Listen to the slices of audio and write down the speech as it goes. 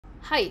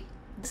Hi,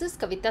 this is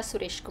Kavita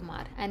Suresh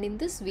Kumar, and in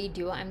this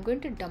video I am going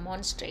to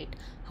demonstrate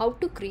how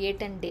to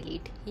create and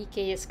delete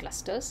EKS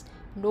clusters,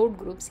 node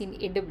groups in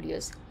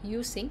AWS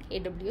using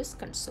AWS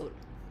console.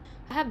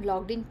 I have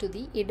logged into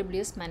the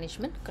AWS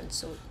management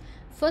console.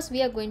 First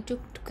we are going to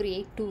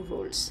create two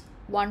roles,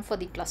 one for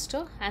the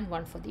cluster and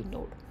one for the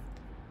node.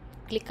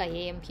 Click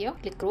IAM here,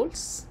 click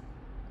roles,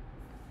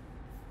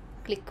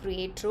 click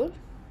create role.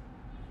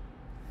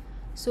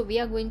 So we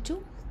are going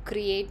to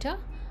create a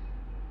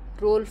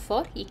role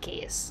for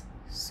EKS.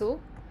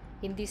 So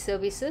in the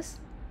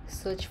services,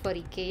 search for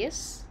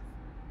EKS,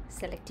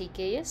 select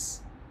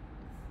EKS,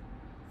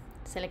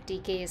 select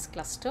EKS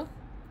cluster,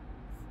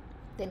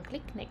 then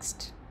click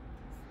next.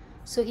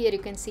 So here you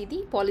can see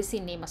the policy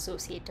name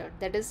associated,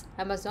 that is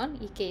Amazon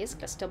EKS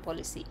cluster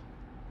policy.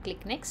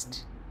 Click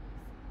next,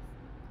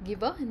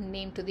 give a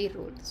name to the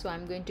role. So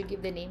I'm going to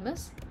give the name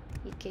as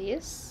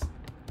EKS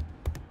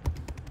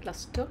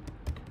cluster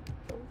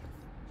role.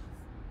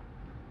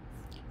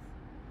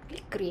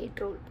 Click create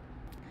role.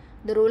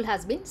 The role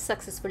has been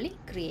successfully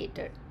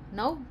created.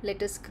 Now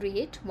let us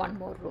create one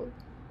more role.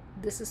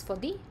 This is for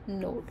the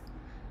node.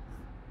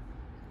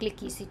 Click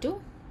EC2,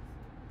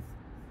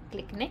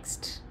 click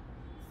next.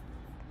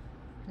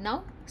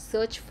 Now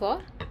search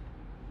for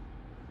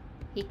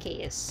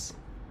EKS.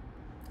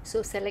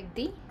 So select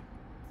the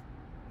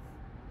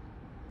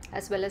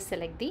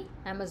select the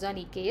Amazon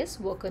EKS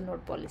worker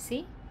node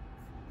policy.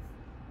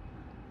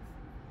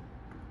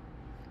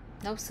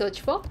 Now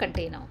search for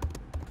container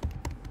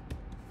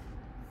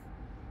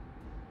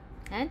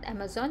and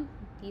Amazon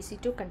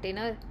EC2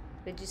 container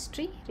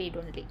registry read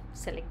only.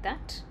 Select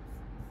that,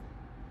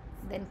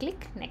 then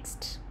click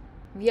next.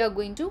 We are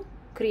going to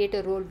create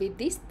a role with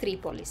these three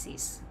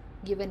policies.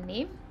 Give a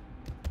name,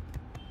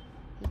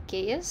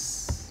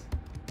 EKS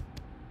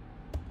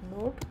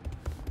node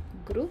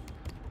group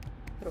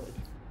role.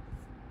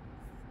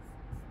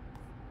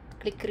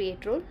 Click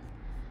create role.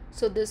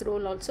 So this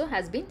role also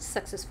has been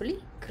successfully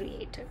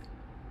created.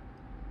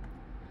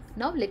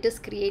 Now let us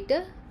create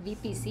a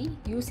VPC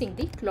using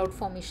the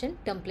CloudFormation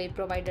template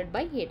provided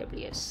by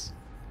AWS.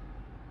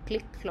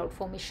 Click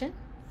CloudFormation.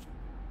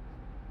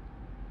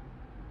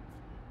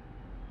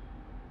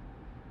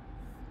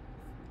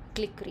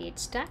 Click create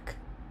stack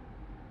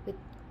with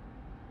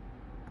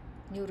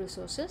new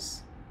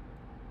resources.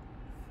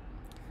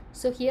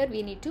 So here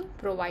we need to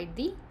provide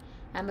the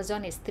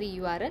Amazon S3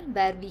 URL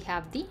where we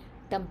have the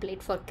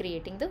template for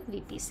creating the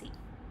VPC.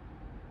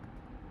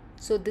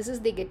 So this is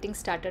the getting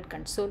started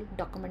console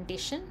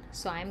documentation.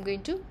 So I am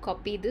going to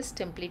copy this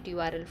template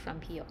URL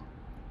from here.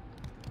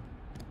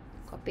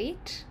 Copy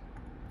it.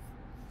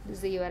 This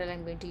is the URL I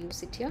am going to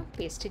use it here.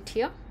 Paste it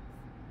here.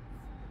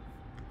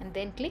 And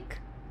then click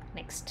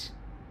next.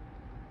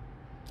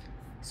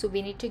 So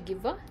we need to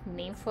give a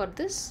name for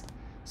this.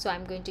 So I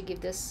am going to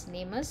give this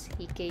name as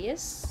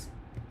EKS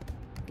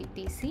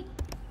VPC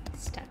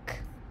stack.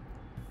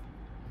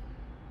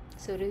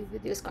 So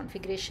with this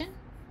configuration,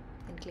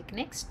 then click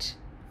next.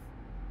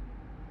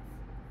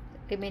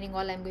 Remaining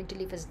all I am going to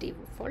leave as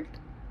default.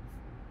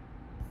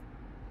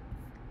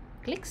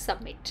 Click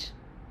submit.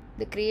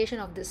 The creation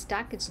of this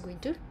stack is going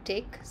to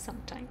take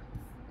some time.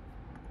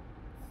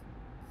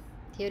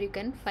 Here you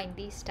can find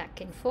the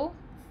stack info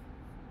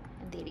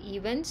and their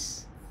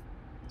events.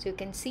 So you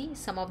can see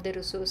some of the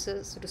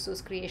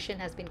resource creation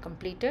has been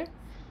completed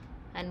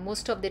and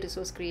most of the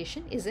resource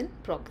creation is in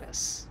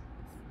progress.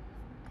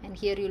 And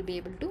here you will be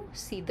able to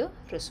see the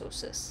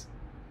resources.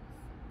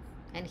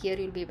 And here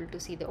you will be able to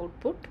see the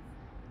output,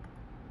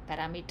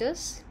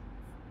 parameters,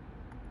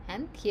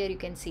 and here you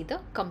can see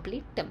the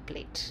complete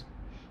template.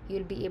 You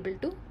will be able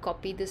to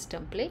copy this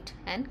template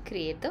and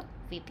create the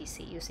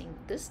VPC using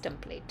this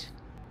template.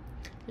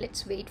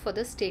 Let's wait for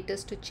the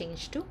status to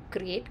change to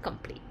create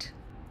complete.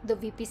 The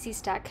VPC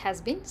stack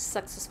has been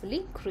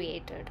successfully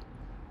created.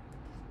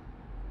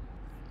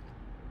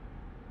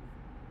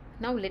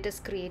 Now let us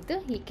create the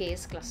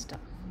EKS cluster.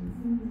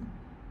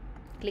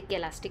 Click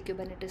Elastic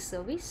Kubernetes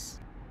Service,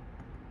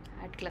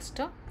 add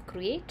cluster,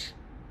 create.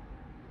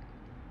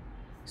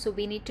 So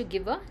we need to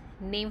give a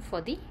name for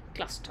the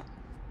cluster.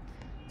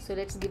 So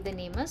let's give the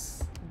name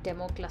as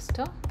demo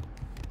cluster.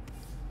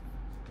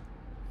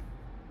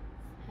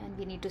 And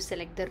we need to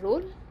select the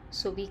role.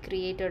 So we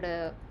created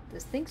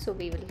this thing. So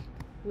we will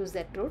use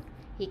that role,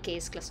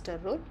 EKS cluster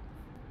role.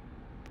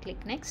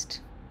 Click next.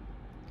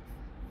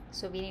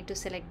 So we need to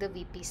select the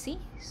VPC.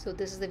 So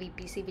this is the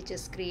VPC which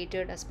is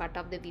created as part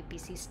of the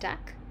VPC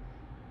stack.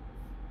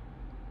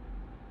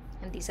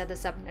 And these are the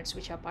subnets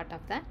which are part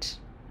of that.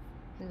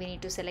 And we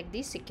need to select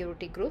these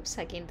security groups.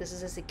 Again, this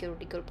is a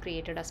security group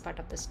created as part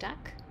of the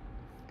stack.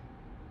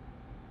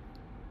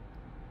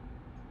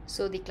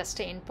 So the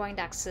cluster endpoint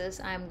access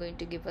I am going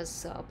to give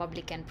us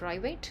public and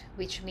private,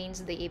 which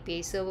means the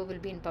API server will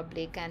be in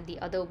public and the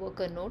other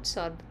worker nodes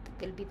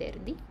will be there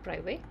in the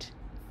private.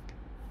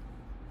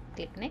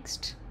 Click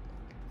next.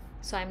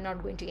 So I'm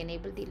not going to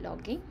enable the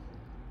logging.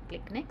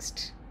 Click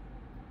next.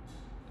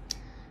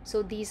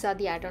 So these are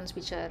the add-ons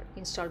which are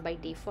installed by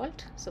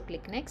default. So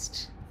click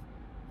next.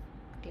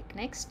 Click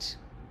next.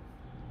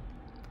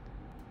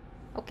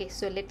 Okay,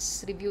 so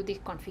let's review the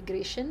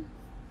configuration.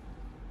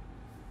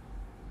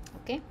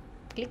 Okay,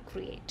 click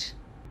create.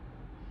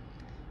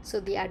 So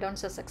the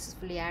add-ons are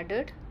successfully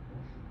added,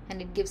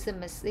 and it gives a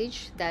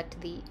message that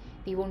we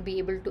won't be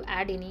able to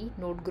add any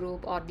node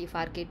group or the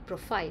Fargate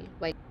profile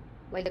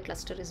while the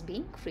cluster is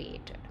being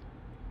created.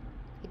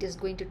 It is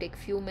going to take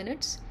few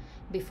minutes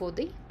before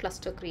the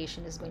cluster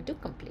creation is going to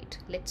complete.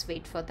 Let's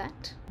wait for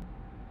that.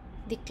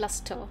 The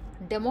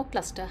demo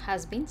cluster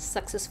has been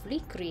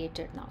successfully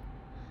created now.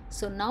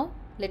 So now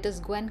let us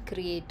go and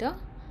create a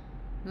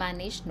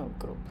managed node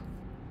group.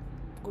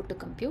 Go to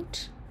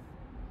compute,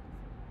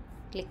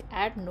 click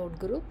add node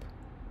group.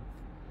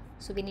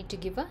 So we need to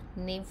give a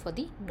name for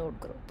the node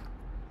group.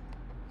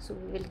 So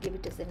we will give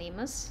it as the name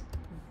as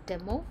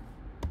demo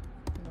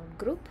node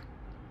group.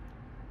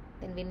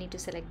 Then we need to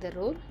select the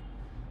role.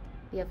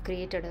 We have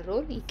created a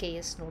role,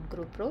 EKS node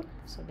group role.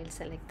 So we'll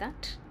select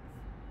that.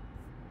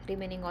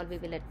 Remaining all we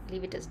will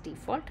leave it as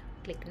default.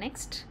 Click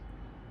next.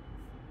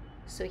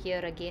 So here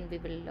again we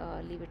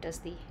will leave it as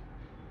the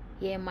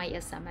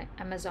AMIS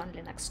Amazon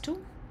Linux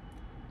 2,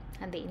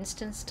 and the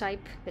instance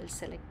type will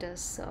select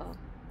as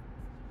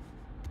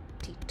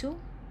T2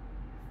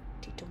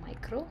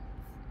 micro.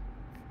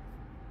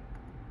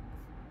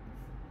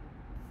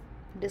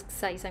 Disk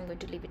size I'm going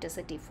to leave it as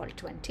a default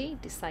 20.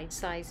 The site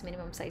size,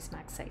 minimum size,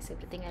 max size,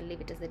 everything I'll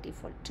leave it as the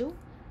default 2.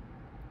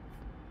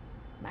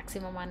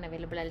 Maximum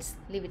unavailable, I'll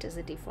leave it as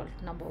the default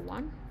number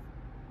 1.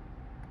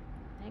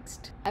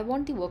 Next, I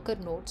want the worker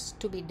nodes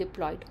to be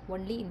deployed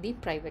only in the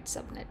private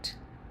subnet.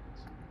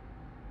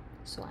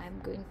 So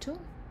I'm going to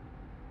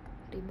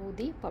remove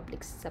the public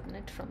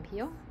subnet from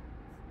here.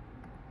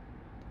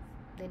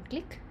 Then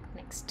click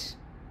next.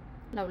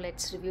 Now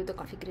let's review the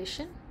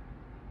configuration.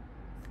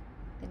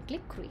 Then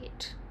click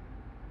create.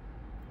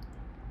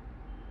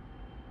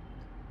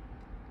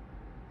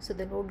 So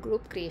the node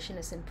group creation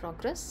is in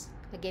progress.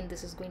 Again,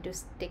 this is going to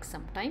take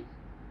some time.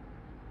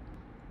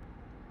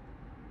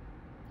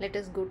 Let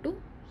us go to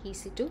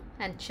EC2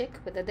 and check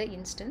whether the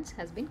instance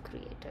has been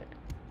created.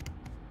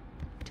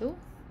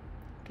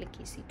 Click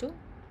EC2,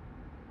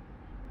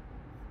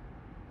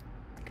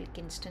 click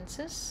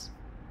instances.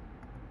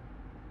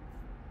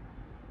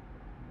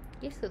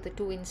 Okay, so the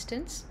 2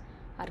 instances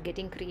are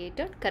getting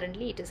created.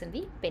 Currently it is in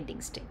the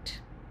pending state.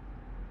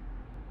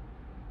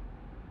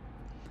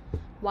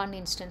 1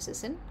 instance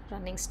is in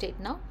running state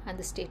now, and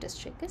the status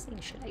check is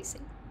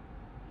initializing.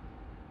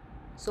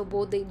 So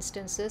both the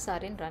instances are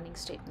in running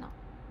state now.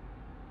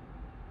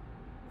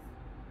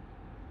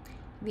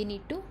 We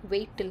need to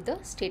wait till the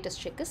status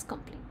check is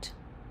complete.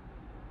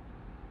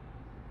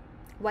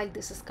 While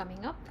this is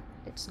coming up,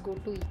 let's go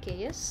to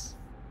EKS,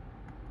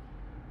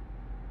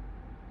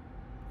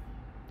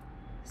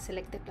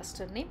 select the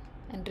cluster name,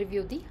 and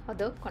review the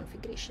other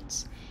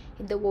configurations.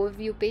 In the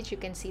overview page, you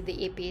can see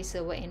the API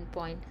server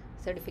endpoint,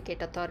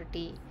 certificate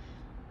authority,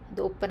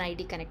 the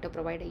OpenID connector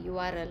provider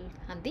URL,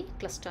 and the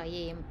cluster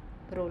IAM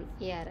role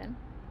ARN.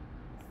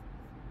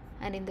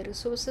 And in the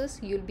resources,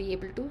 you'll be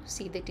able to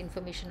see that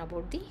information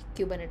about the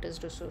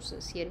Kubernetes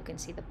resources. Here you can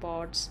see the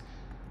pods,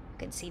 you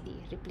can see the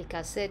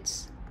replica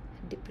sets,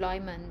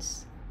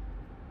 deployments,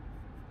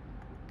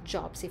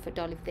 jobs, if at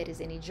all, if there is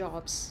any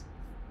jobs.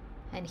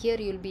 And here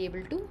you'll be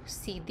able to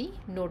see the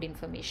node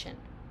information.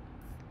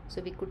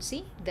 So we could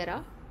see there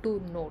are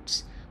 2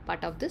 nodes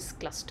part of this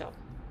cluster,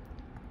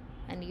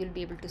 and you'll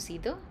be able to see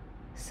the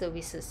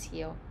services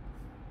here.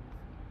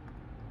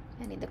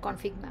 And in the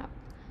config map,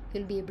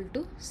 you'll be able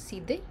to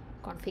see the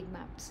config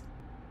maps,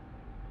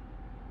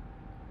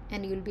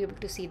 and you'll be able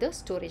to see the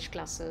storage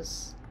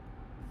classes.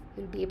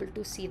 You'll be able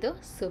to see the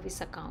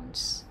service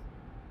accounts.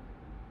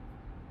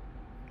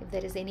 If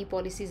there is any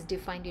policies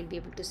defined, you'll be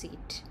able to see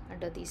it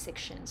under these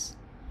sections.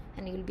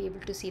 And you'll be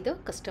able to see the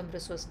custom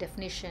resource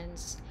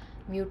definitions,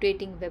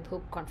 mutating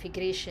webhook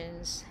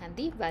configurations, and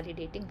the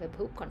validating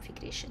webhook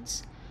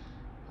configurations.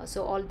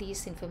 So all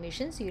these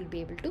informations you'll be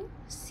able to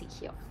see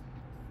here.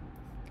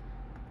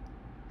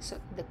 So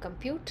the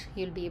compute,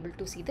 you'll be able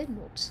to see the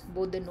nodes.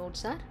 Both the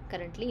nodes are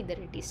currently in the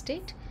ready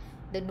state.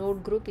 The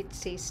node group, it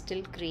says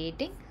still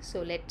creating.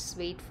 So let's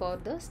wait for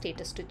the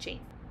status to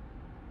change.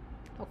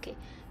 Okay,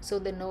 so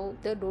the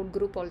node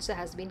group also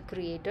has been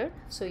created.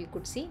 So you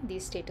could see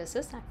these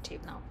statuses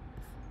active now.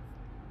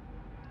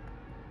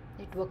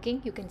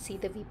 Networking, you can see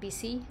the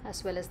VPC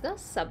as well as the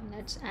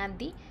subnets and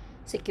the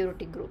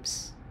security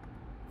groups.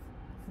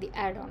 The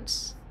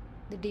add-ons,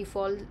 the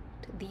default,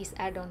 these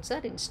add-ons are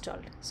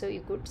installed. So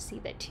you could see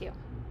that here.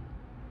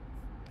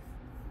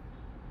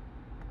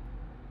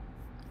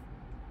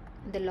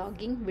 The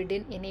logging, we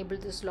didn't enable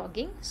this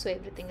logging, so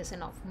everything is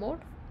in off mode.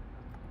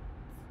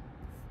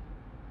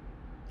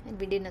 And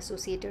we didn't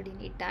associated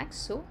any tags,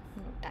 so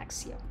no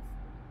tags here.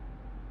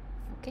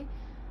 Okay.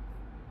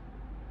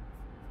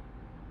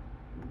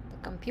 The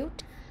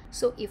compute.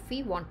 So if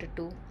we wanted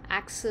to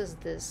access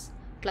this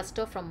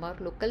cluster from our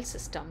local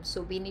system,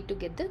 so we need to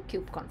get the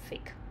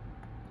kubeconfig.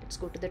 Let's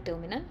go to the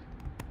terminal.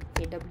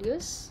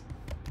 AWS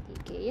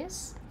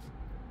EKS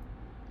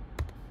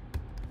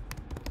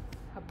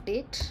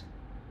update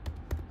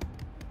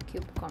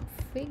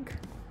kubeconfig.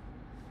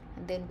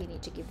 and then we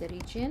need to give the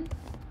region.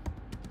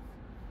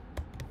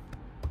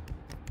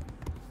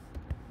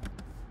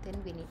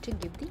 Then we need to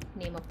give the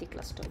name of the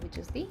cluster, which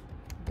is the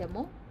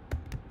demo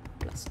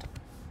cluster.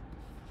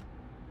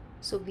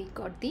 So we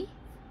got the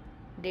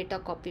data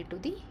copy to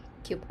the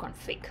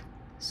kubeconfig.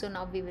 So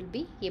now we will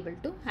be able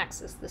to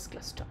access this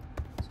cluster.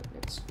 So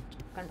let's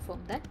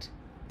confirm that.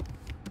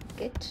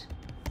 Get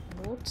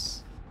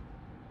nodes.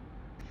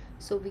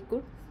 So we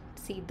could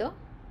see the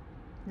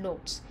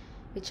nodes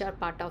which are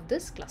part of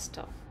this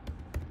cluster.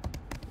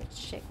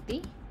 Let's check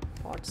the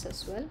pods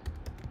as well.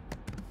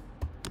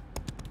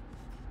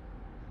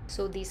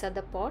 So these are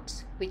the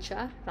pods which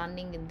are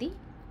running in the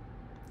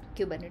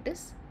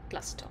Kubernetes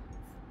cluster.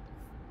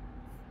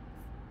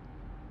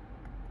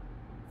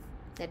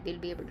 That we'll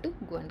be able to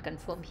go and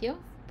confirm here.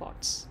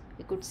 Pods.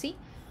 We could see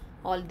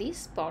all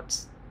these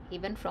pods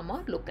even from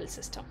our local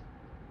system.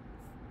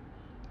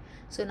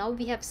 So now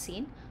we have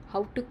seen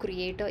how to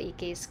create a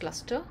EKS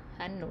cluster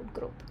and node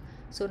group.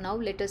 So now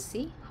let us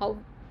see how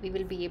we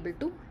will be able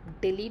to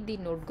delete the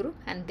node group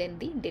and then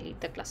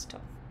delete the cluster.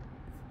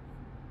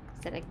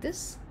 Select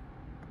this,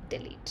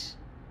 delete.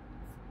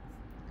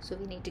 So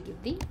we need to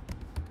give the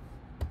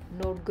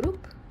node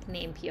group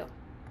name here.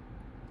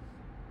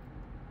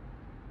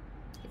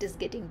 It is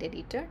getting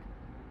deleted.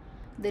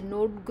 The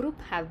node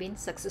group have been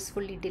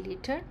successfully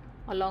deleted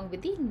along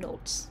with the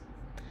nodes.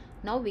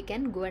 Now we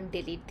can go and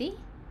delete the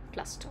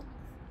cluster.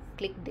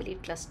 Click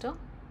delete cluster.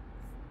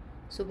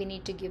 So we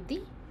need to give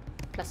the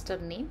cluster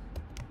name.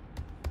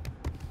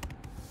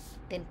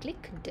 Then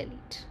click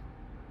delete.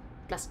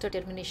 Cluster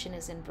termination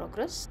is in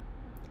progress.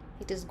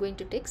 It is going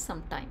to take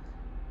some time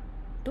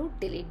to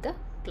delete the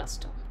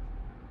cluster.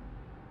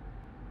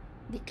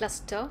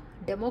 The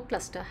demo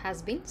cluster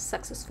has been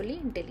successfully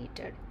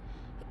deleted.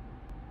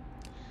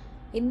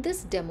 In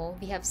this demo,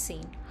 we have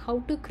seen how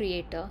to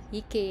create a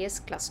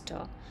EKS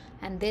cluster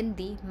and then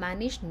the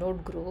managed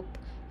node group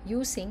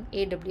using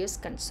AWS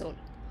console.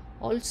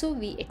 Also,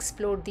 we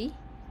explored the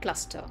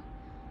cluster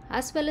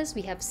as well as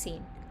we have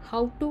seen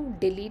how to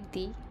delete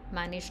the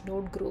managed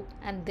node group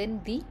and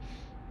then the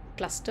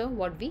cluster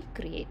what we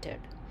created.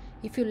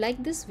 If you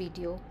like this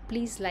video,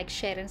 please like,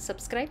 share and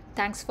subscribe.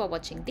 Thanks for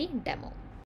watching the demo.